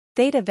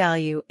Theta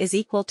value is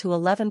equal to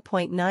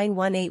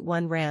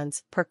 11.9181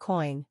 rands per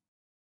coin.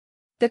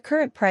 The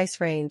current price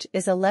range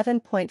is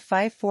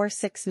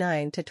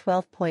 11.5469 to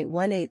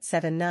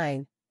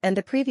 12.1879, and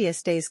the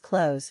previous day's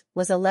close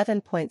was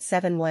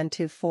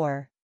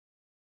 11.7124.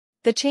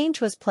 The change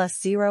was plus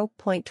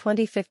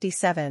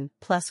 0.2057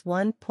 plus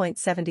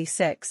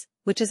 1.76,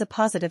 which is a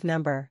positive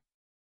number.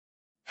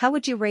 How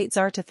would you rate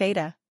ZAR to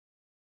Theta?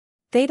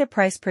 Theta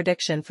price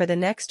prediction for the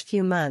next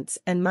few months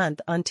and month.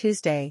 On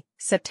Tuesday,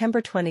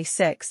 September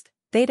 26,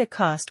 Theta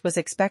cost was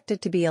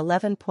expected to be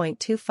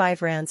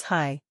 11.25 rands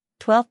high,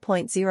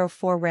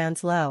 12.04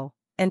 rands low,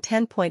 and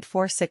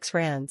 10.46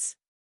 rands.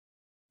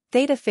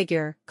 Theta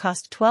figure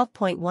cost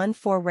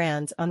 12.14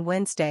 rands on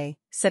Wednesday,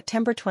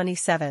 September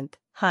 27,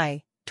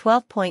 high,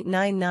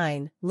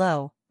 12.99,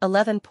 low,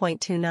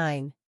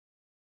 11.29.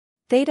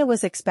 Theta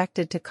was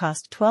expected to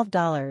cost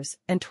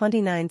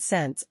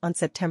 $12.29 on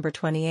September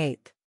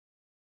 28.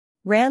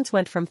 Rands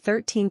went from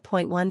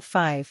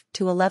 13.15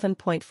 to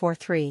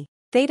 11.43.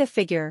 Theta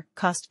figure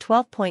cost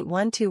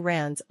 12.12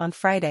 rands on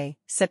Friday,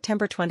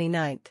 September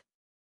 29.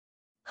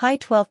 High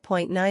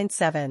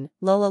 12.97,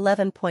 low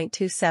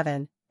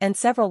 11.27, and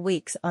several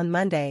weeks on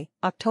Monday,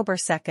 October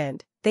 2.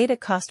 Theta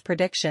cost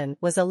prediction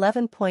was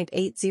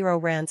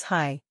 11.80 rands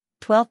high,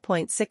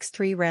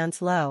 12.63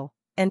 rands low,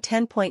 and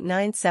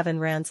 10.97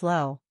 rands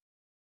low.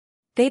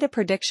 Theta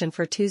prediction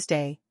for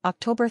Tuesday,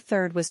 October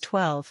 3 was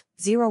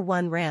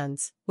 12.01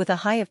 rands, with a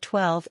high of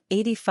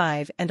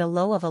 12.85 and a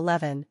low of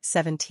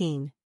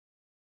 11.17.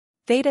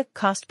 Theta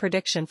cost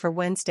prediction for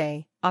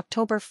Wednesday,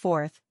 October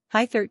 4,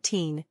 high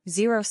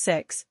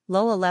 13.06,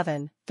 low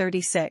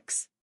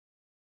 11.36.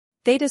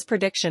 Theta's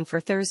prediction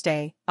for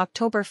Thursday,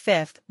 October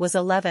 5 was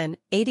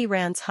 11.80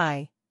 rands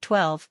high,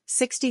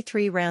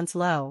 12.63 rands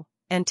low,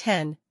 and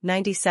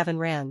 10.97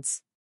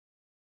 rands.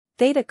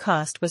 Theta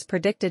cost was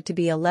predicted to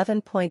be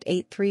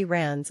 11.83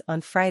 rands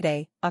on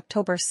Friday,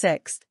 October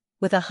 6,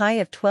 with a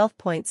high of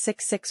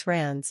 12.66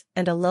 rands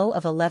and a low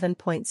of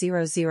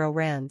 11.00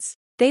 rands.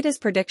 Theta's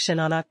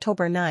prediction on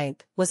October 9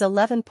 was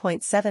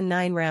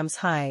 11.79 rams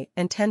high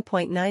and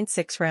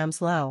 10.96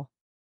 rams low.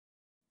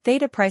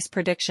 Theta price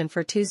prediction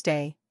for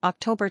Tuesday,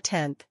 October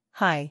 10,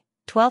 high,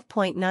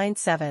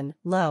 12.97,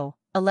 low,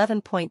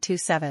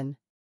 11.27.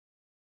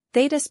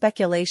 Theta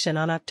speculation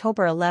on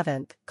October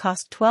 11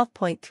 cost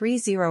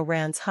 12.30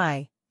 rands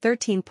high,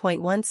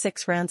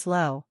 13.16 rands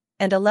low,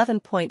 and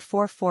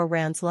 11.44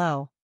 rands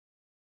low.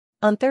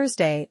 On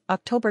Thursday,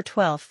 October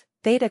 12,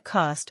 Theta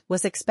cost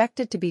was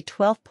expected to be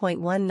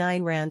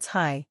 12.19 rands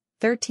high,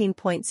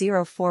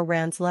 13.04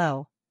 rands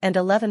low, and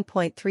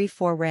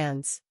 11.34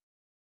 rands.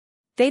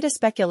 Theta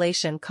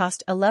speculation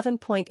cost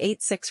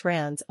 11.86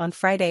 rands on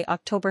Friday,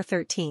 October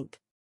 13.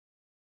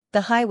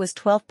 The high was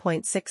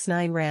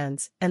 12.69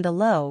 rands and the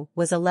low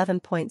was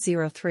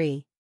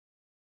 11.03.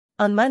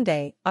 On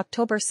Monday,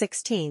 October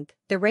 16,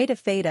 the rate of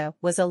Theta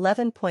was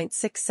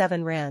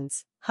 11.67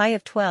 rands, high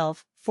of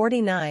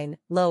 12.49,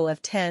 low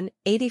of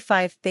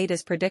 10.85.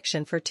 Theta's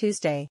prediction for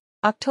Tuesday,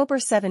 October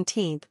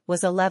 17,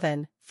 was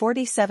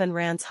 11.47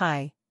 rands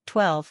high,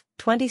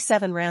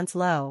 12.27 rands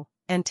low,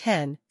 and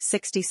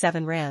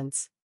 10.67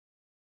 rands.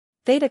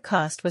 Theta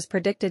cost was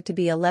predicted to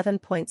be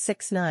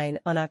 11.69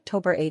 on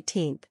October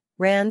 18.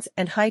 Rands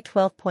and high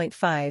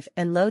 12.5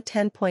 and low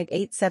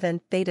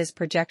 10.87. Theta's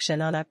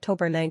projection on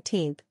October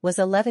 19 was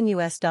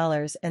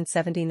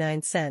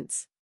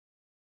 $11.79.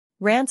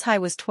 Rands high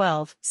was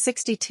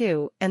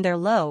 12.62 and their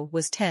low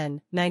was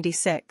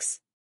 10.96.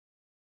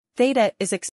 Theta is expected